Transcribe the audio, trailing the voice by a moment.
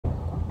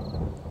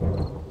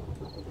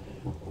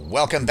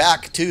Welcome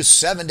back to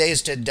 7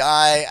 Days to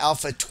Die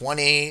Alpha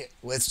 20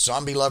 with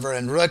Zombie Lover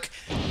and Rook.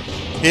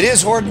 It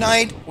is Horde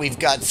Night. We've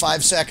got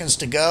 5 seconds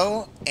to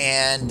go,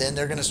 and then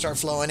they're going to start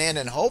flowing in,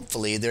 and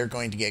hopefully they're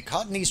going to get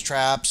caught in these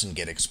traps and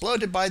get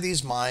exploded by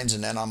these mines,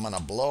 and then I'm going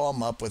to blow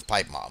them up with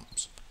pipe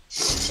bombs.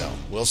 So,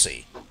 we'll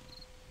see.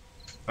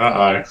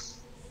 Uh-oh.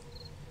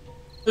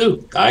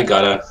 Ooh, I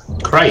got a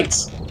crate.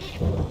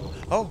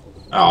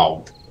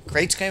 Oh.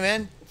 Crates came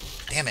in?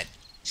 Damn it.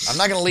 I'm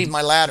not going to leave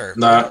my ladder.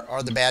 No.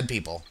 Or the bad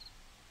people.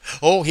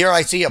 Oh, here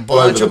I see a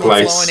bunch of them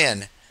flowing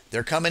in.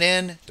 They're coming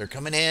in. They're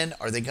coming in.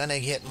 Are they going to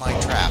hit my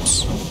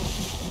traps?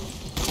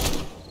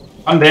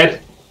 I'm dead.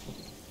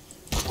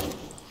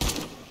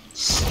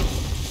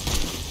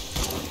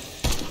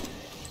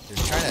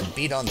 They're trying to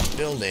beat on the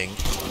building.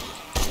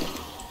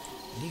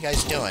 What are you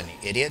guys doing,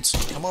 idiots?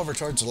 Come over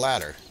towards the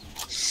ladder.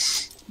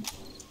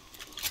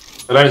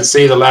 I don't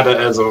see the ladder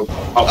as an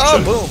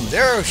option. Oh, boom.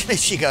 There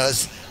she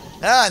goes.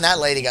 Ah, and that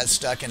lady got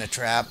stuck in a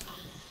trap.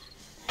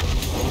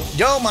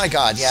 Oh my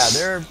god, yeah,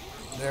 they're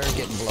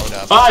getting blown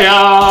up.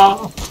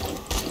 Fire!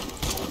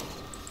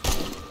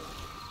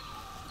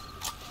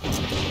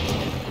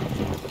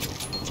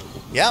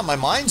 Yeah, my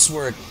mines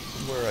were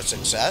a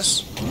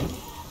success.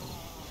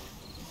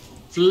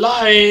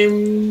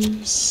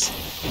 Flames!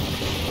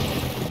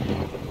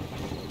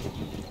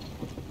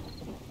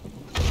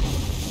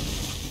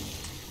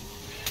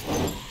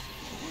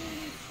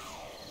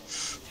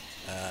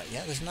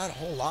 Yeah, there's not a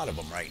whole lot of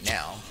them right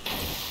now.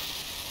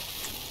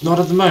 Not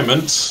at the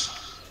moment.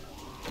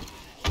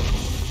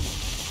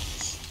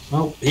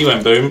 Well, he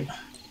went boom.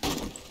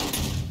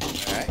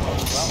 Alright,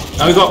 well...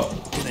 Now we got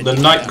the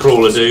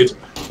Nightcrawler dude. See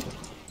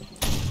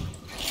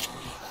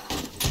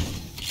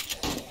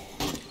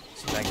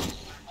if I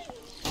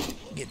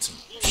can get some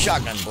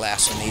shotgun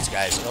blasts on these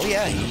guys. Oh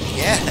yeah,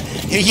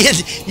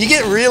 you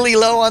get really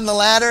low on the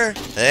ladder,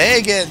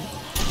 they get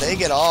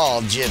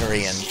all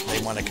jittery and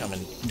they want to come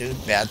and do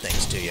bad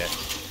things to you.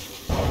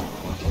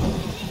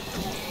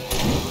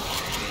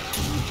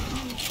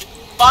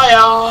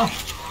 Fire!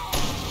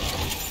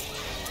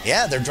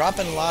 Yeah, they're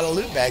dropping a lot of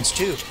loot bags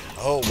too.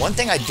 Oh, one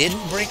thing I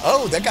didn't bring...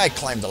 Oh, that guy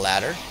climbed the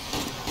ladder.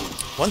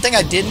 One thing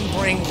I didn't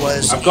bring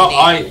was... I've got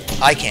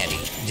eye candy.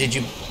 Did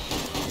you...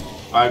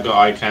 I've got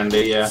eye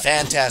candy, yeah.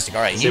 Fantastic.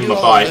 All right, it's you in do my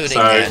all the bike, looting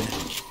so... then.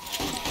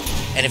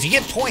 And if you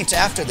get points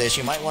after this,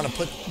 you might want to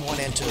put one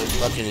into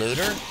Lucky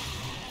Looter.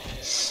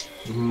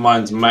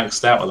 Mine's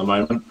maxed out at the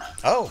moment.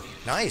 Oh,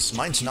 nice.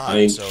 Mine's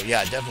not. So,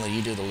 yeah, definitely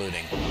you do the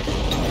looting.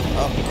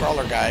 Oh,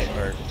 crawler guy,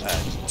 or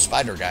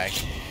spider guy.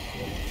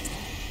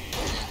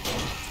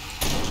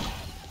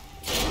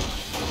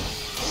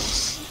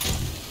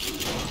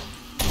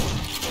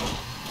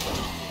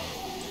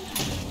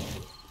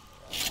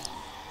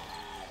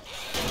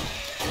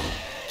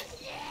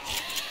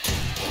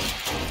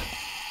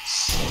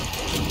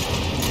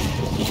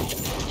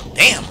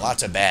 Damn,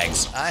 lots of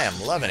bags. I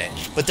am loving it.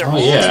 But they're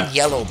only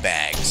yellow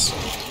bags.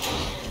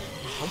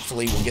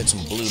 Hopefully we'll get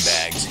some blue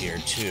bags here,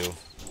 too.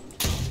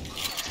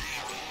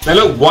 They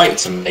look white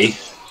to me.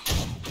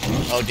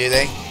 Oh, do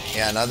they?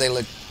 Yeah, no, they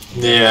look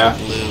blue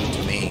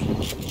to me.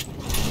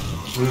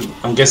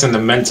 I'm guessing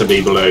they're meant to be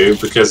blue,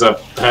 because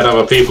I've had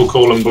other people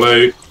call them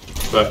blue,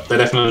 but they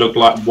definitely look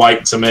like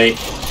white to me.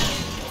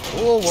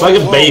 Whoa, it's like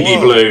a baby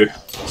blue.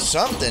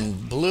 Something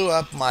blew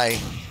up my...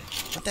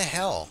 What the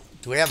hell?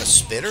 Do we have a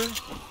spitter?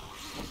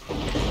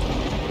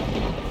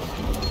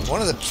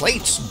 One of the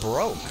plates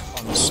broke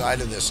on the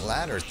side of this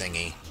ladder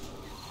thingy.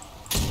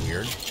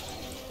 Weird.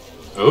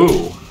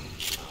 Ooh.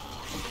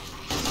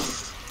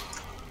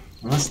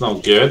 Well, that's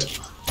not good.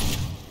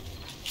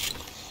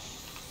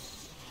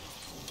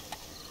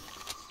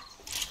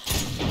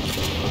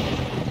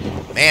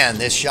 Man,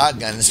 this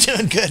shotgun is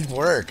doing good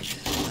work.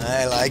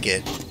 I like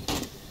it.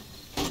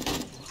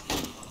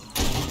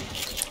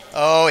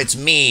 Oh, it's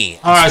me.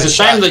 Alright, it's a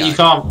shame that you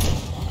can't...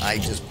 I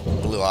just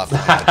blew off one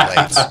of the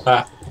plates.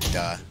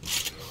 Duh.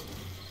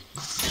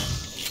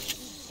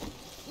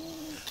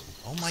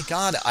 Oh my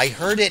god, I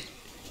heard it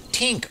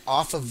tink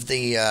off of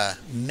the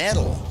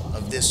metal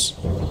of this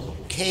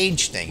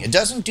cage thing. It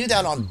doesn't do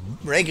that on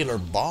regular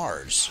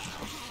bars.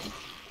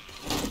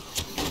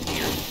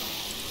 Weird.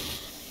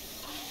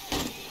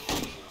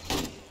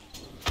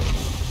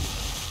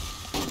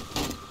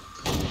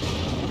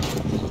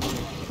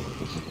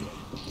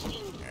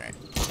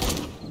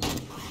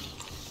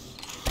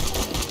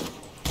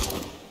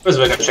 First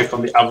of all, I got to check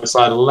on the other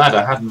side of the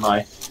ladder, hadn't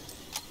I?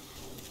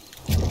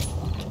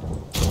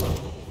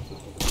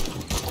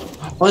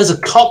 Well, there's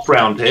a cop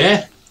round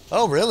here.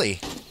 Oh,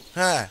 really?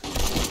 Huh.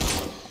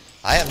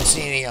 I haven't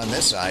seen any on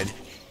this side.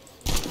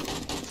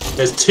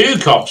 There's 2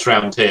 cops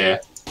round here.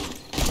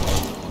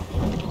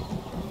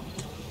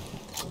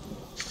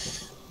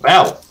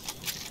 Well.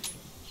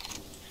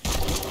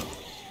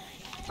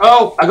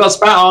 Oh, I got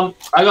spat on.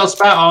 I got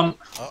spat on.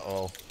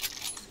 Uh-oh.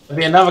 There'll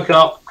be another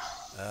cop.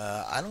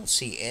 I don't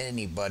see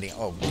anybody.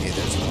 Oh, okay,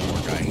 there's one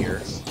more guy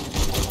here.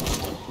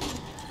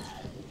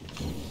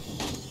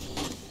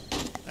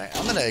 All right,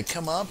 I'm going to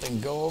come up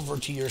and go over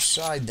to your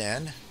side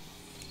then.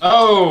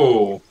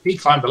 Oh, he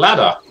climbed the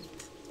ladder.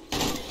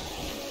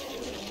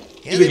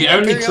 Yeah, He was the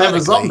only clever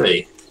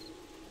zombie.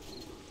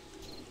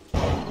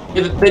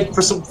 Yeah,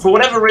 for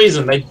whatever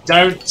reason, they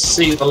don't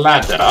see the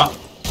ladder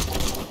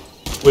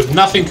with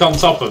nothing on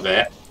top of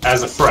it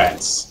as a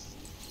threat.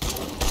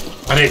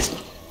 And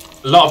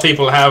a lot of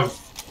people have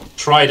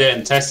tried it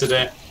and tested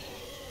it.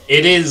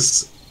 It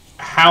is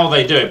how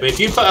they do it. But if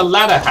you put a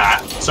ladder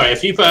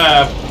if you put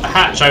a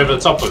hatch over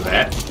the top of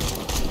it,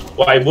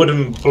 or a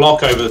wooden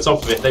block over the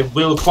top of it, they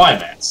will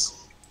climb it.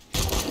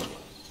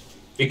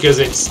 Because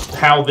it's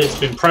how it's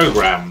been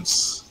programmed.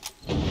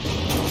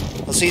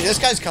 Well, see, this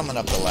guy's coming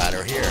up the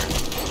ladder here.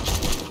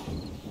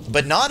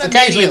 But not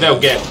occasionally they'll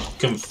get...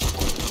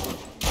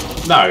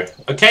 No.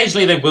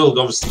 Occasionally they will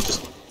obviously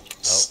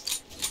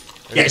just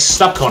get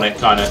stuck on it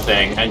kind of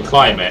thing and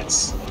climb it.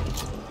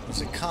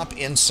 There's a cop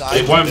inside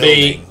it won't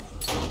building.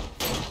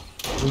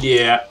 Be...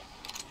 Yeah.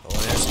 Oh,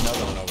 there's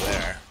another one over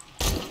there.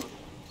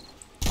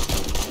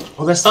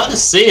 Well, they're starting to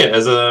see it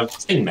as a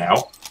thing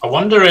now. I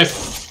wonder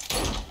if...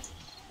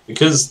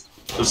 Because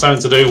of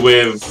something to do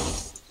with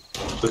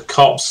the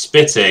cops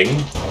spitting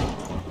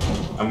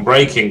and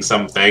breaking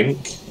something...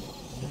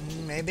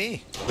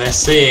 Maybe. They're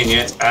seeing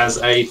it as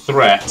a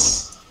threat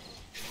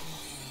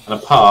and a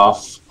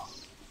path.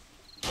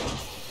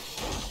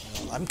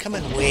 I'm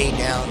coming way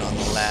down on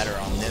the ladder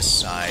on this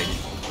side.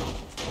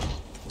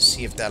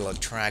 See if that'll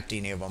attract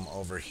any of them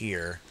over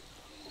here.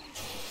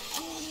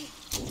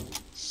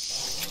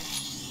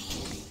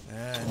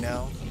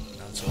 No,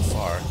 not so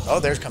far. Oh,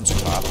 there comes a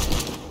cop.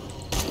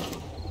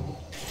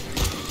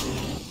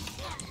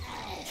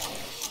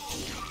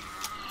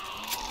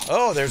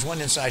 Oh, there's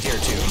one inside here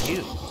too.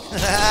 You.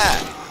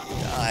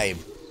 Die.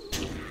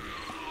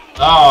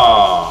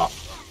 Ah!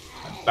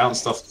 I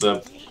bounced off the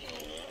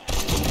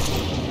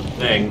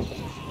thing.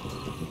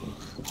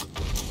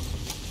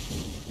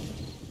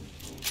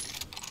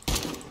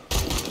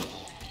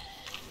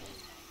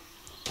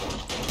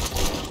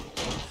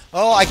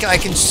 Oh, I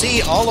can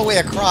see all the way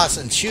across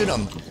and shoot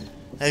them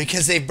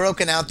because they've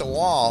broken out the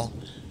wall.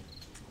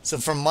 So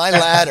from my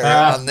ladder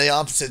on the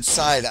opposite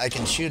side, I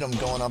can shoot them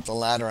going up the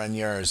ladder on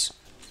yours.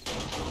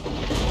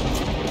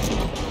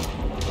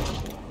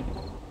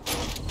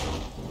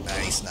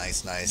 Nice,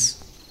 nice,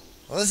 nice.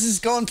 Well, this is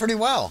going pretty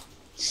well.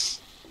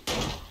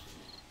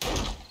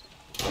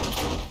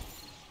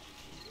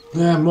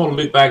 Yeah, more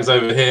loot bags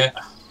over here.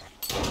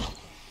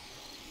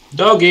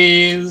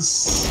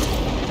 Doggies!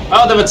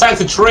 Oh, they've attacked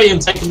the tree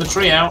and taken the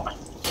tree out.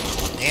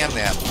 Damn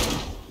them.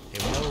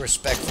 They have no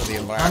respect for the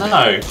environment.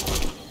 I know.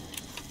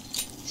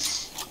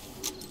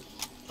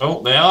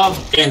 Oh, they are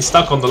getting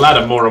stuck on the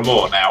ladder more and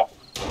more now.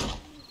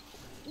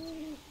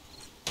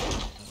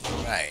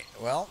 Right,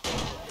 well...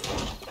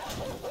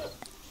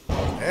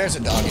 There's a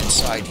dog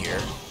inside here.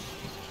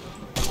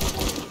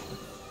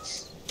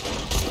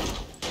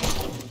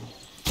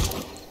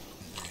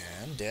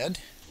 And dead.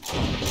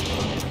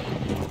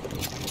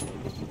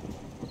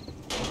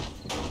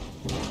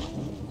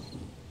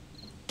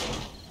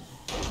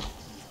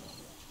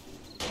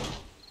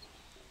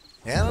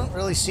 Yeah, I don't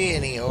really see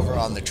any over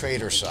on the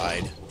trader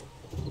side.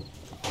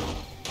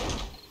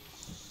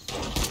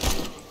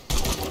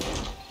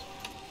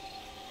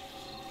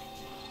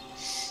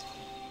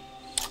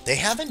 They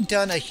haven't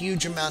done a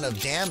huge amount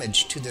of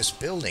damage to this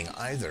building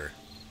either.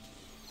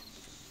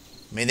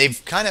 I mean,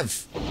 they've kind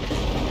of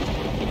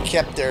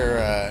kept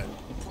their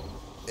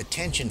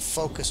attention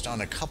focused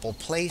on a couple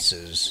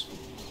places,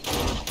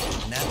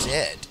 and that's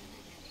it.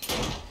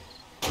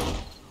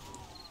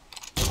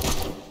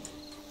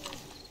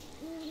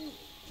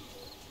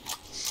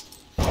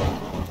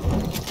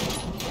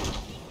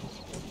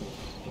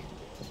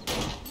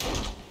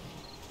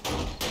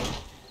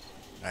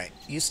 Alright,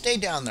 you stay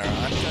down there.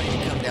 I'm going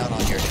to come down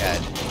on your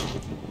head.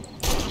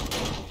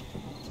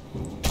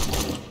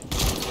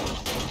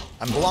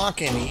 I'm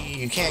blocking.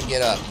 You can't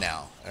get up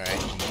now. Alright,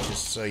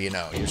 just so you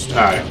know. You're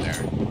stuck down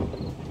there.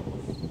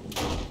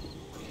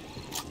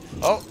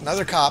 Oh,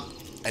 another cop.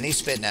 And he's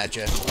spitting at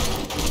you.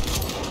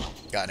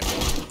 Got him.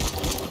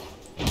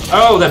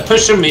 Oh, they're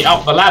pushing me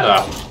up the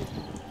ladder.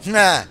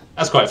 Nah.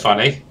 That's quite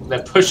funny.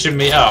 They're pushing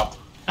me up.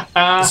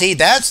 See,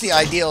 that's the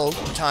ideal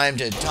time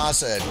to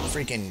toss a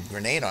freaking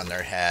grenade on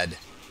their head.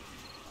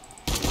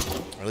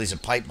 Or at least a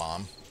pipe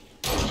bomb.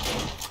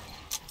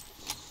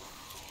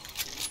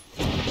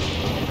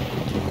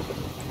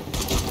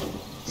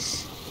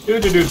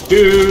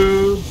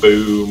 Do-do-do-do.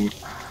 Boom.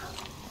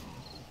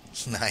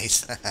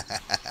 Nice.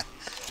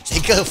 They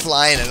go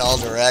flying in all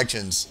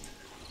directions.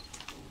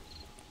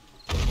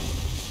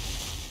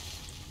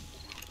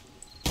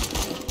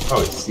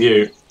 Oh, it's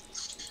you.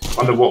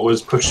 Wonder what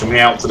was pushing me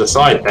out to the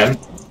side then.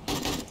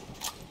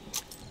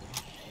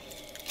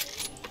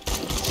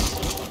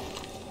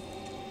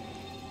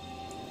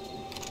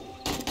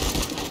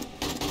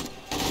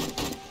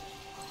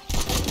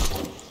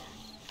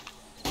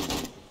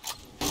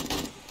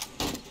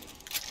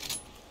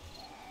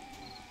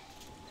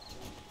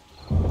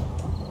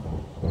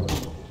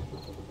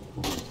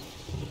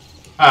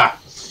 Ah,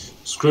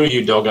 screw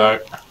you, doggo.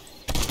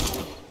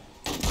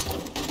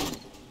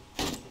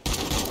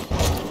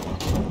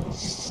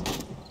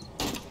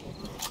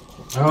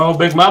 Oh,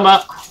 Big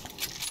Mama.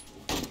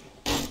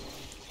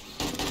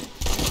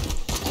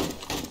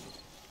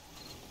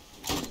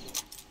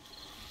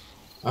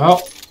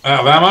 Oh, out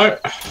of ammo.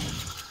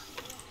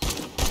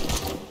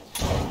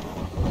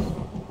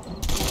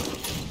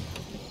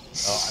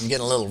 Oh, I'm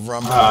getting a little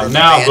rumble.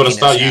 Now I've got to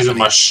start using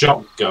my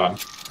shotgun.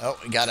 Oh,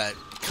 we got a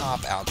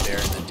cop out there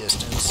in the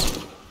distance.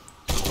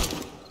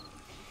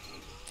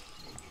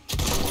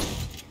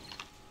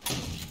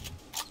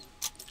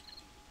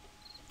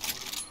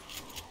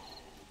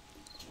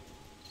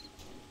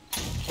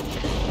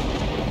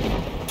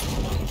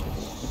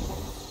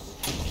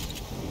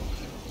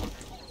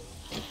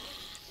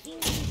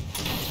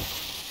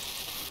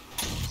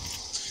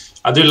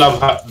 I do love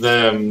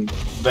the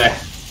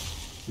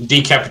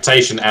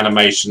decapitation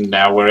animation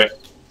now, where it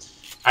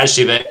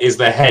actually there is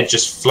the head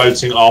just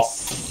floating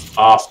off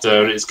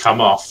after it's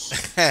come off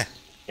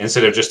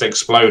instead of just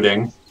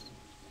exploding.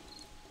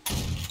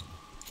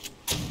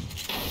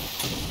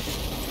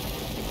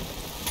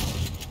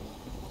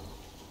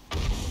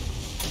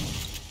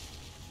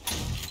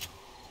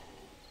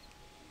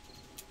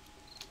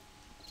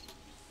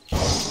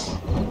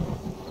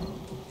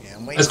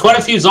 There's quite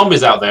a few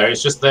zombies out there.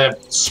 It's just they're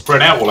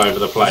spread out all over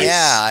the place.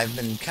 Yeah, I've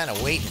been kind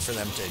of waiting for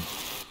them to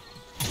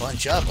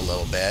bunch up a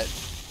little bit.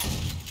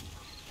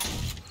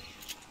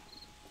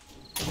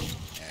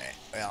 Alright,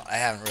 well, I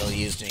haven't really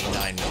used any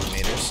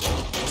 9mm, so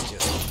let's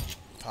just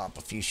pop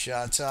a few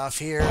shots off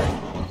here.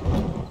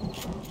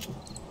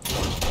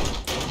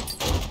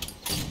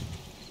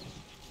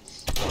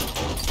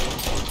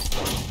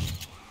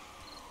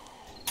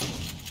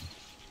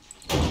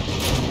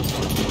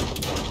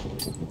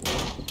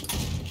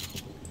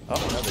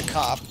 Oh, another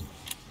cop.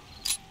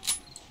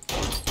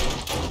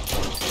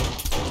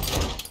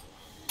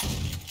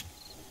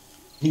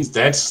 He's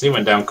dead. He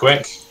went down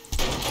quick.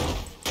 Yeah,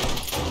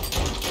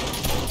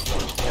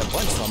 a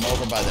bunch of them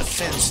over by the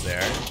fence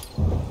there.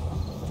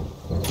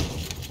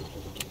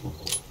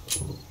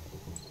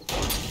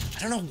 I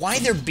don't know why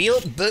they're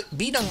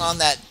beating on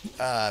that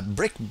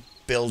brick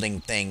building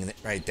thing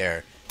right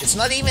there. It's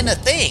not even a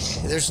thing.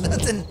 There's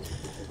nothing.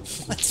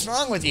 What's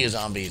wrong with you,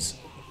 zombies?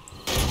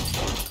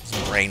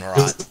 Some brain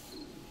rot.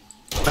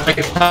 They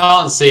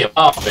can't see a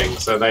thing,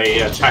 so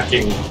they are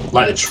attacking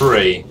like a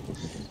tree.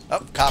 Oh,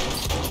 cop.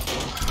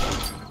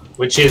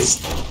 Which is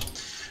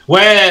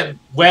where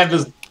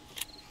the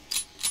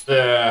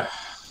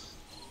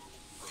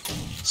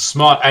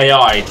smart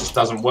AI just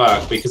doesn't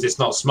work, because it's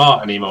not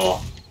smart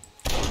anymore.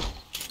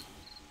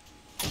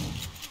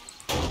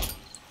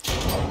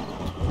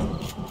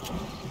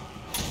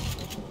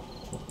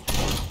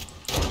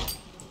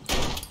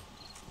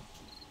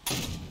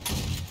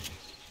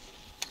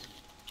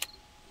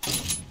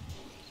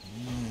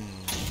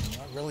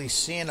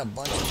 Seeing a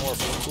bunch more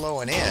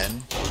flowing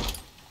in.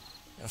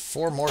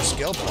 4 more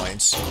skill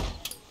points.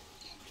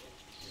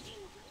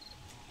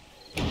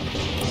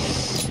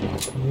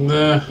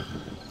 Nah.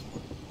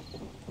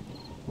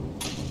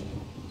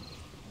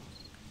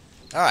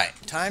 Alright,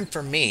 time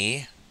for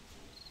me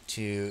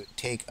to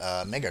take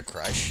a Mega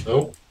Crush.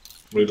 Oh,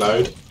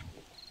 reload.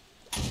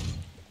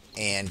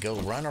 And go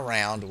run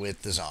around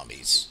with the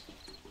zombies.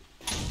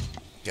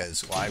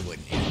 Because why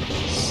wouldn't you?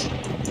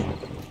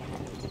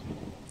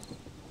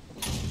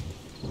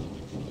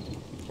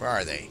 Where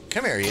are they?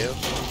 Come here, you.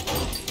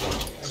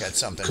 I got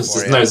something for you. Because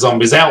there's no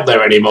zombies out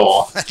there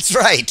anymore. That's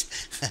right.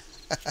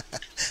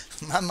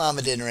 My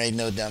mama didn't raise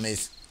no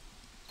dummies.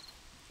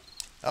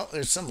 Oh,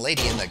 there's some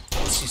lady in the...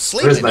 She's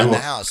sleeping in the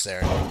house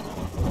there.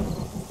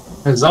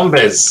 And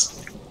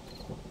zombies.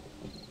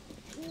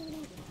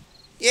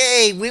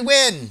 Yay, we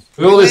win!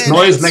 With all this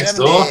noise next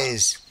door.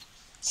 Days.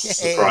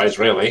 Surprise,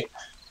 really.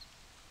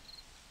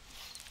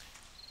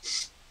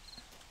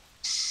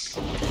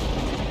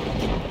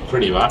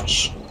 Pretty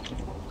much.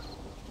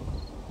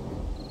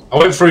 I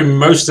went through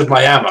most of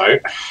my ammo,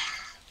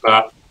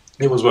 but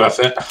it was worth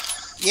it.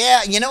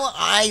 Yeah, you know,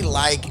 I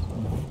like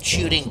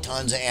shooting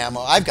tons of ammo.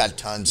 I've got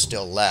tons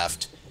still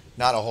left.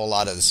 Not a whole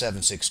lot of the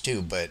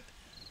 7.62, but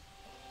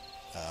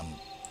a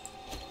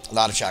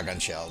lot of shotgun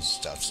shells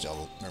stuff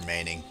still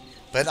remaining.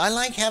 But I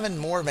like having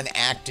more of an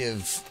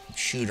active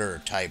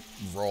shooter type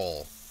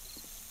role,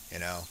 you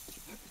know.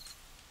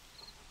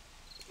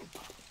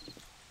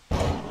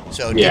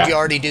 So, did you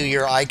already do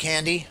your eye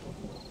candy?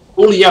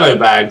 All yellow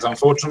bags,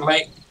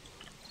 unfortunately.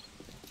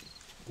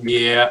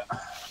 Yeah.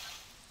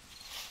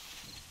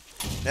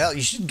 Well,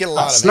 you should get a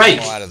lot of snake.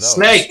 ammo out of those.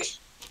 Snake!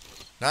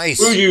 Nice.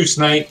 Screw you,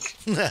 snake.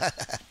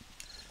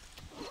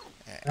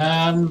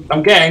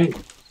 I'm getting...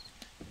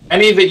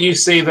 Any that you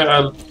see that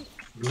are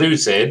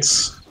looted,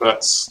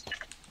 but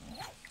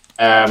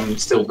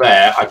still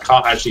there, I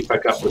can't actually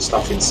pick up the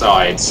stuff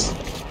inside.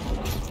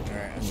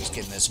 Alright, I'm just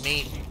getting this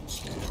meat.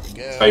 There we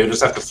go. So you'll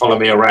just have to follow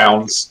me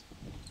around.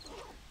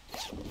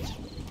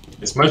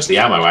 It's mostly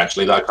ammo,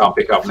 actually, that I can't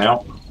pick up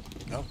now.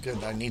 Oh,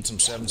 good. I need some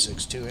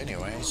 7.62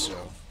 anyway, so...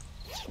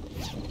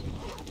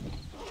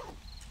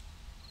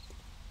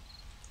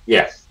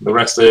 Yeah, the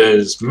rest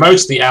is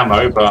mostly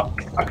ammo, but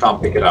I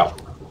can't pick it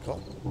up.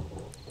 Cool.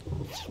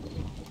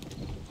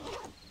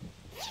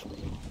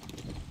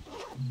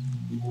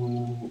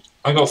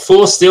 I got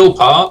 4 steel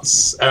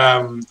parts,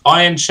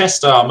 iron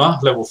chest armor,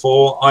 level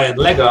 4, iron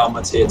leg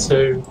armor, tier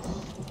 2,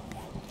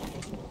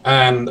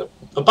 and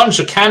a bunch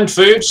of canned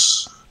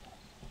foods,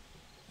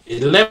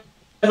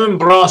 11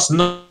 brass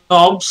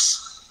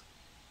knobs,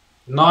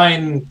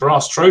 9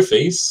 brass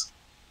trophies,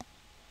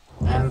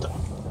 and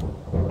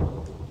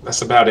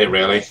that's about it,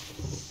 really.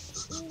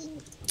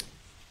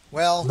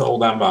 Well, not all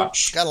that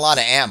much. Got a lot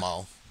of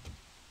ammo.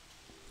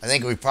 I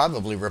think we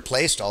probably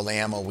replaced all the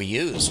ammo we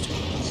used.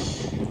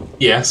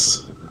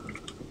 Yes.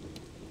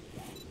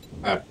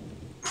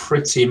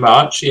 Pretty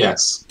much,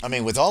 yes. I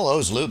mean, with all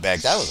those loot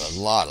bags, that was a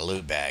lot of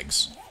loot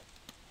bags.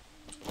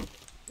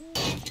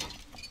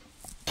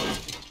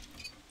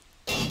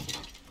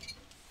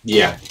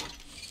 Yeah.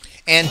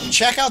 And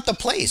check out the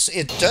place.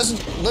 It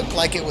doesn't look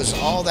like it was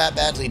all that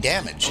badly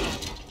damaged.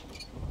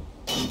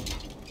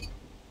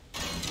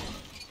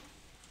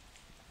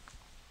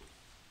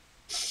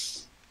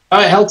 Oh,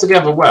 it held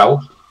together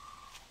well.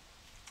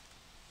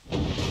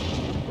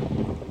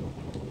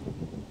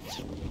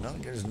 Well,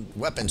 there's a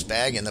weapons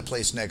bag in the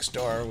place next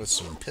door with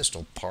some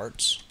pistol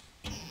parts.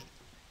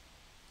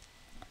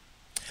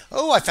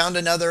 Oh, I found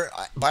another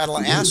bottle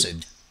of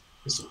acid.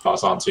 These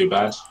parts aren't too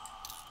bad.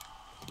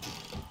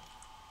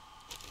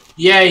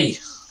 Yay!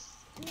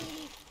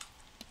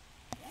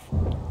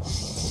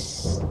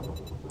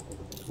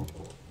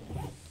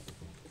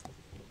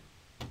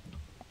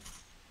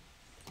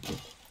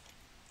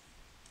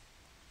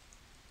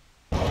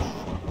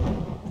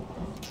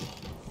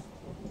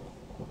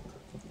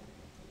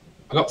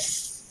 I got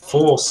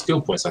 4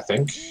 skill points, I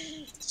think,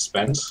 to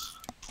spend.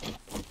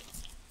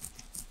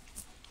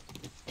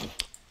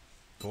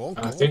 Cool,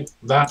 and I think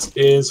that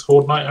is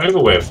Horde Night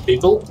over with,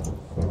 people.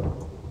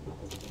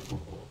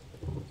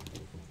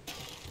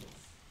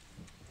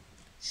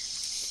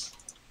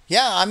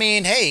 Yeah, I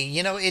mean, hey,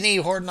 you know, any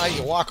Horde Night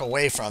you walk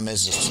away from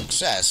is a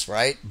success,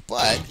 right?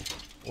 But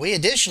we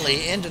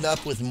additionally ended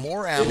up with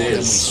more ammo than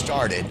we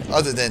started,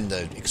 other than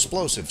the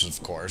explosives,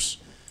 of course.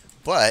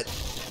 But,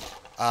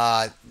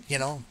 you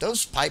know,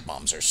 those pipe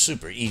bombs are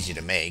super easy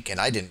to make, and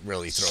I didn't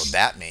really throw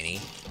that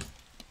many.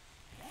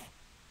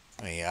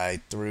 I mean,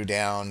 I threw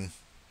down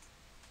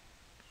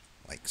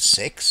like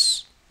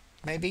 6,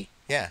 maybe?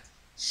 Yeah.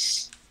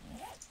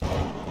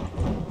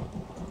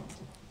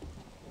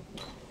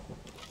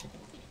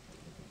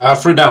 I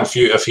threw down a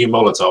few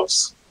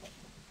Molotovs.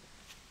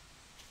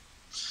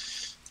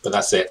 But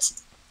that's it.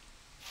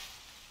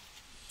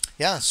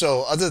 Yeah,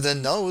 so other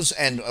than those,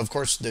 and of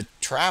course the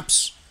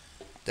traps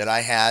that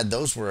I had,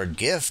 those were a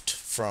gift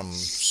from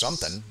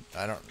something.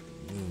 I don't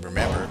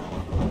remember.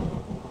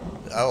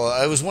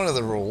 Oh, it was one of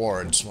the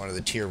rewards, one of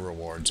the tier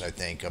rewards, I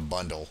think, a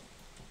bundle.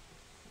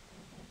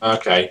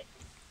 Okay.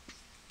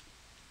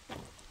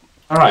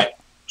 Alright,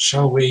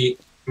 shall we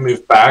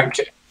move back,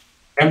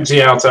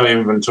 empty out our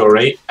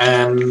inventory,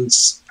 and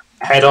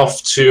head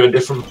off to a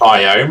different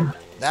biome?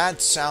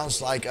 That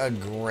sounds like a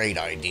great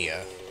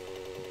idea.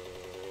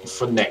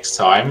 For next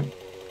time.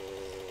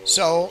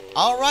 So,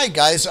 alright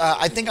guys,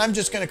 I think I'm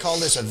just going to call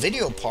this a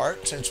video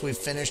part since we've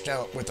finished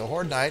out with the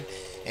Horde Night,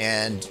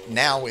 and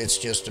now it's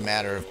just a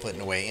matter of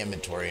putting away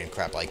inventory and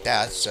crap like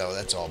that, so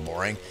that's all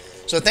boring.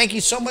 So thank you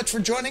so much for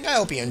joining. I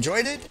hope you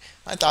enjoyed it.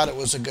 I thought it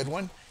was a good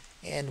one,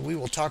 and we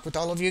will talk with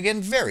all of you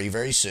again very,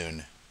 very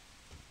soon.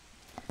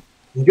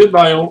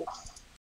 Goodbye all.